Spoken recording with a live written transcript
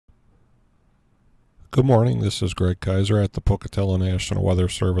Good morning, this is Greg Kaiser at the Pocatello National Weather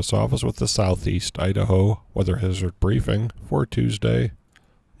Service office with the Southeast Idaho Weather Hazard Briefing for Tuesday,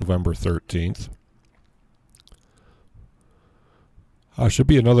 November 13th. Should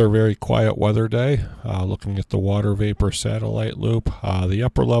be another very quiet weather day. Looking at the water vapor satellite loop, the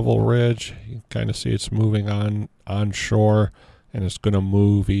upper level ridge, you can kind of see it's moving onshore, and it's going to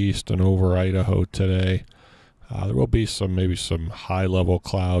move east and over Idaho today. There will be maybe some high-level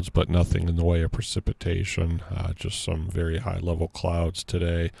clouds, but nothing in the way of precipitation. Just some very high-level clouds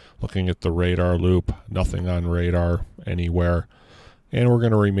today. Looking at the radar loop, nothing on radar anywhere. And we're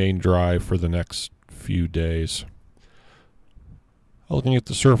going to remain dry for the next few days. Looking at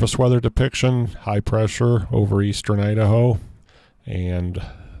the surface weather depiction, high pressure over eastern Idaho, and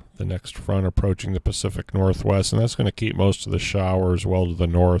the next front approaching the Pacific Northwest, and that's going to keep most of the showers well to the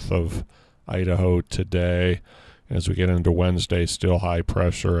north of Idaho today. As we get into Wednesday, still high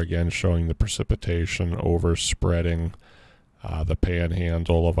pressure, again showing the precipitation overspreading the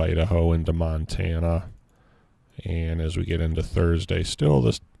panhandle of Idaho into Montana. And as we get into Thursday, still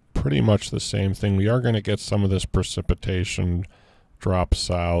pretty much the same thing. We are going to get some of this precipitation drop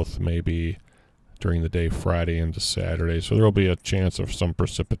south maybe during the day Friday into Saturday. So there will be a chance of some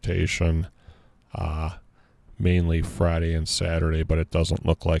precipitation mainly Friday and Saturday, but it doesn't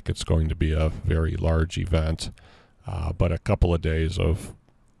look like it's going to be a very large event. But a couple of days of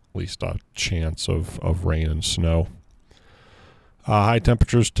at least a chance of rain and snow. High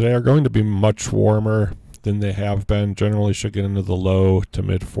temperatures today are going to be much warmer than they have been. Generally should get into the low to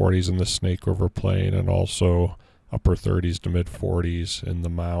mid 40s in the Snake River Plain, and also upper 30s to mid 40s in the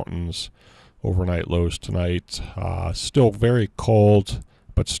mountains. Overnight lows tonight, still very cold,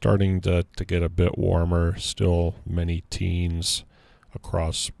 but starting to get a bit warmer. Still many teens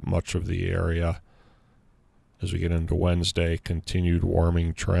across much of the area. As we get into Wednesday, continued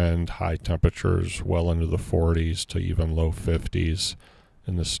warming trend, high temperatures well into the 40s to even low 50s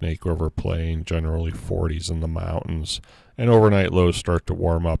in the Snake River Plain, generally 40s in the mountains. And overnight lows start to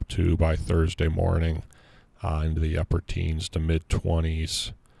warm up too by Thursday morning into the upper teens to mid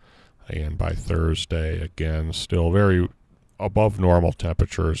 20s. And by Thursday, again, still very above normal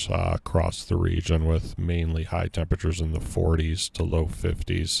temperatures across the region, with mainly high temperatures in the 40s to low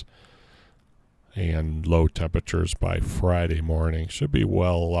 50s. And low temperatures by Friday morning should be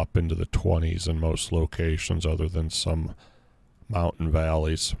well up into the 20s in most locations other than some mountain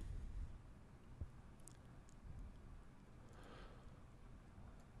valleys.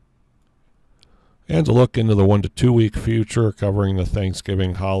 And to look into the 1 to 2 week future covering the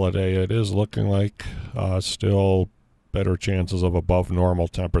Thanksgiving holiday, it is looking like still better chances of above normal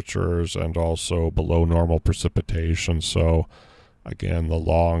temperatures and also below normal precipitation. So again, the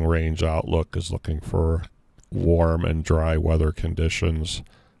long range outlook is looking for warm and dry weather conditions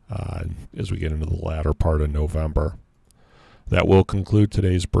as we get into the latter part of November. That will conclude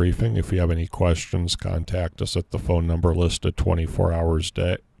today's briefing. If you have any questions, contact us at the phone number listed 24 hours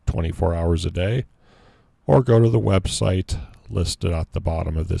a day, or go to the website listed at the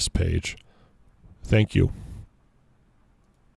bottom of this page. Thank you.